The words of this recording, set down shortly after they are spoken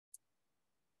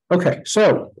Okay,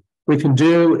 so we can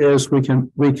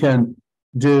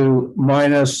do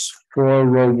minus 4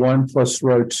 row 1 plus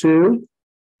row 2,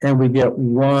 and we get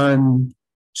 1,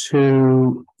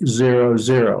 2, 0,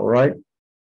 0, right?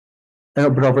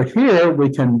 But over here we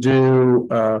can do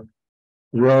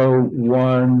row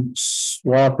 1,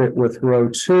 swap it with row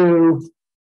 2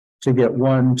 to get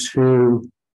 1, 2,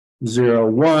 0,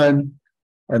 1,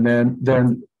 and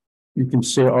then you can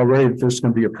see already there's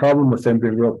going to be a problem with them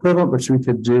being row equivalent, but we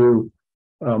could do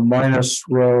minus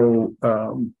 2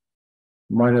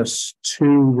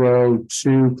 row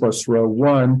 2 plus row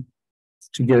 1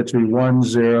 to get it to be 1,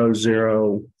 0,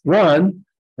 0, 1.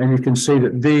 And you can see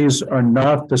that these are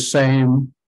not the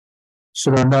same,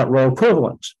 so they're not row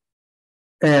equivalent.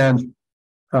 And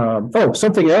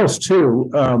something else too.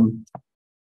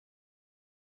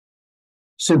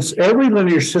 Since every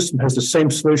linear system has the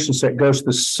same solution set, goes to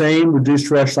the same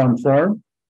reduced echelon form,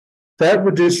 that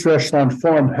reduced echelon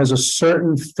form has a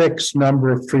certain fixed number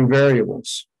of free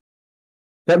variables.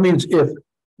 That means if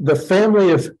the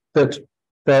family of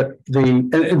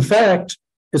and in fact,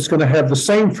 it's going to have the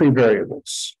same free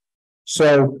variables.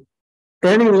 So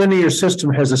any linear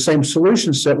system has the same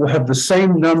solution set will have the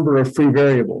same number of free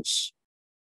variables.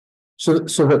 So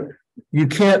that you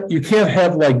can't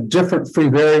have like different free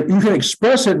variables. You can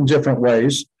express it in different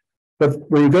ways, but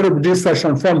when you go to reduced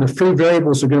echelon form, the free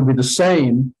variables are going to be the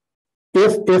same.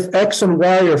 If X and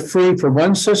Y are free for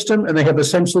one system and they have the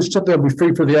same solution set, they'll be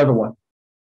free for the other one.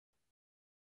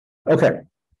 Okay.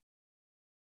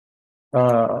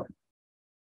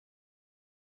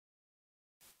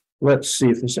 Let's see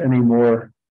if there's any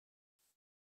more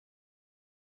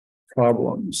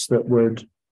problems that would.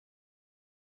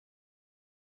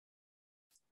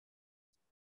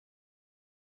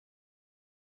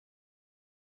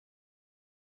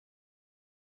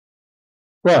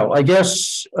 Well, I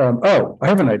guess, I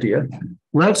have an idea.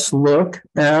 Let's look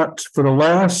at, for the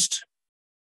last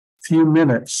few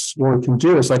minutes, what we can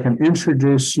do is I can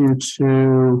introduce you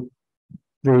to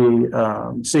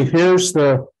the, see, here's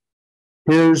the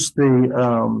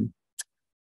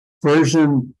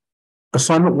version,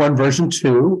 assignment 1, version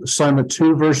 2, assignment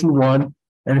 2, version 1,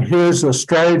 and here's a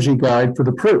strategy guide for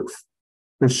the proof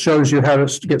that shows you how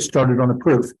to get started on the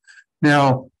proof.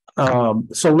 Now,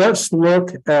 so let's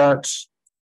look at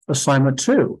assignment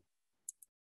 2.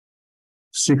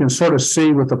 So you can sort of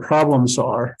see what the problems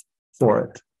are for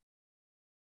it.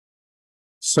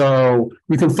 So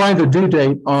you can find the due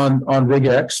date on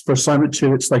VigX for assignment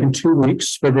 2. It's like in 2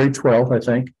 weeks, February 12th, I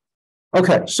think.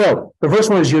 Okay, so the first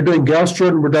one is you're doing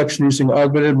Gauss-Jordan reduction using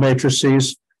augmented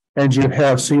matrices, and you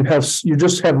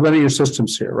just have linear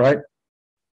systems here, right?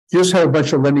 You just have a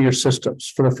bunch of linear systems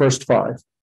for the first 5.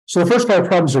 So the first 5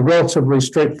 problems are relatively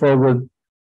straightforward,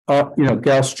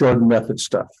 Gauss-Jordan method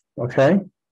stuff. Okay.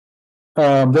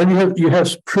 Then you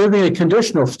have proving a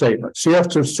conditional statement. So you have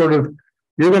to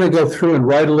you're going to go through and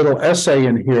write a little essay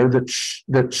in here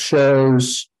that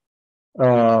shows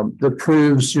that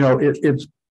proves it's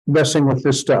messing with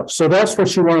this stuff. So that's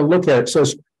what you want to look at. It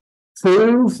says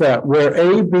prove that where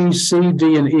A, B, C,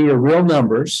 D, and E are real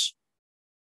numbers.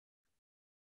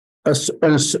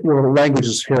 The language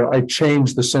is here. I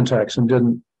changed the syntax and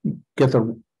didn't get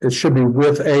it should be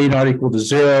with A not equal to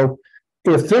 0.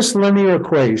 If this linear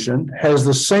equation has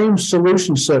the same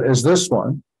solution set as this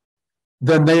one,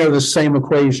 then they are the same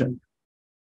equation.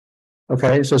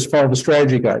 Okay, it says follow the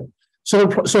strategy guide. So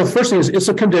the first thing is it's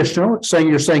a conditional. It's saying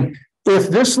you're saying if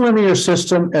this linear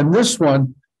system and this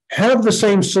one have the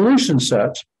same solution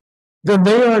set, then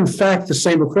they are in fact the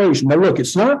same equation. Now look,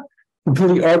 it's not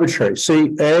completely arbitrary.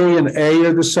 See, A and A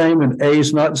are the same, and A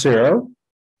is not 0.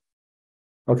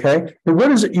 Okay, but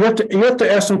what is it? You have to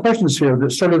ask some questions here that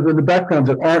sort of in the background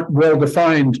that aren't well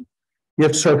defined. You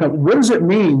have to sort of what does it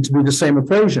mean to be the same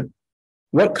equation?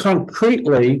 What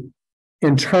concretely,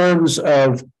 in terms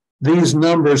of these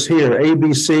numbers here, A,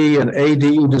 B, C, and A, D,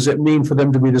 E, does it mean for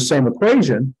them to be the same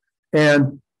equation?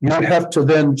 And you have to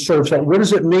then sort of say, what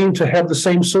does it mean to have the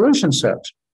same solution set?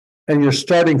 And you're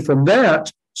starting from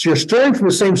that. So you're starting from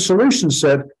the same solution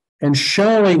set and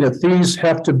showing that these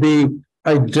have to be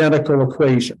identical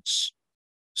equations.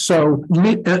 So,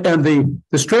 and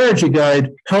the strategy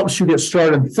guide helps you get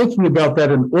started thinking about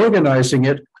that and organizing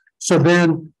it. So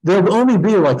then there'll only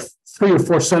be like 3 or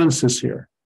 4 sentences here.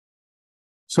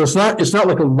 So it's not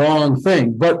like a long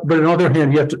thing, but on the other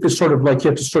hand, you have to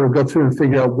go through and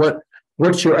figure out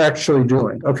what you're actually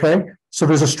doing. Okay. So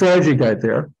there's a strategy guide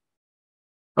there.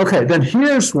 Okay. Then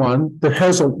here's one that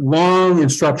has a long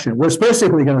instruction. What it's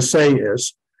basically going to say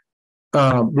is,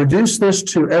 reduce this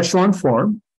to echelon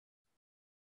form.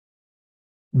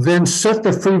 then set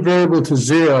the free variable to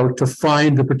 0 to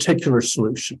find the particular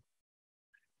solution.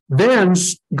 Then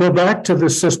go back to the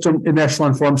system in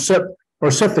echelon form, set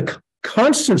the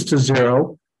constants to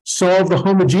 0, solve the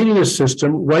homogeneous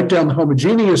system, write down the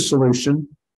homogeneous solution,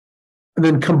 and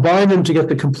then combine them to get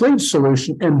the complete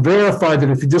solution, and verify that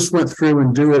if you just went through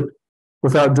and do it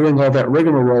without doing all that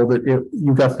rigmarole, that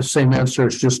you got the same answer.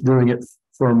 It's just doing it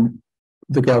from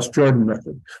the Gauss-Jordan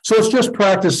method. So it's just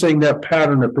practicing that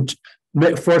pattern of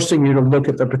forcing you to look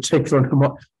at the particular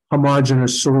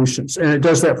homogeneous solutions. And it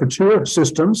does that for two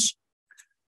systems.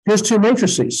 Here's two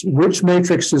matrices. Which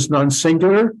matrix is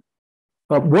non-singular?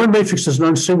 One matrix is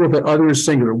non-singular, the other is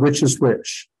singular. Which is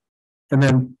which? And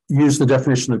then use the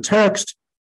definition of text.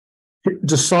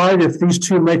 Decide if these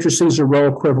two matrices are row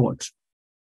equivalent.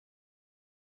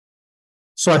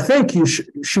 So I think you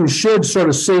should sort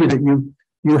of see that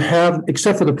you have,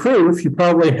 except for the proof, you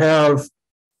probably have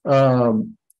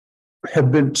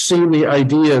been seeing the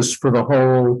ideas for the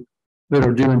whole that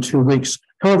are due in 2 weeks.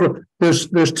 However, there's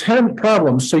 10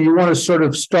 problems, so you want to sort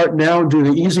of start now and do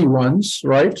the easy ones,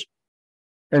 right?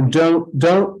 And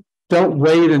don't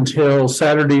wait until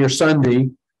Saturday or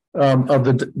Sunday of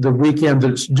the weekend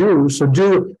that it's due. So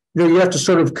you have to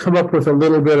sort of come up with a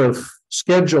little bit of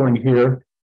scheduling here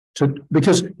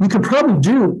because you could probably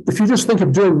do, if you just think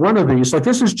of doing one of these, like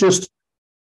this is just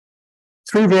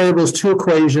 3 variables, 2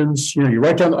 equations, you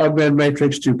write down the augmented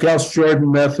matrix, do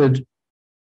Gauss-Jordan method.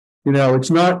 It's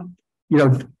not,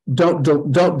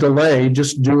 don't delay,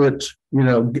 just do it,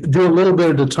 do a little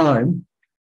bit at a time.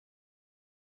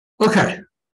 Okay,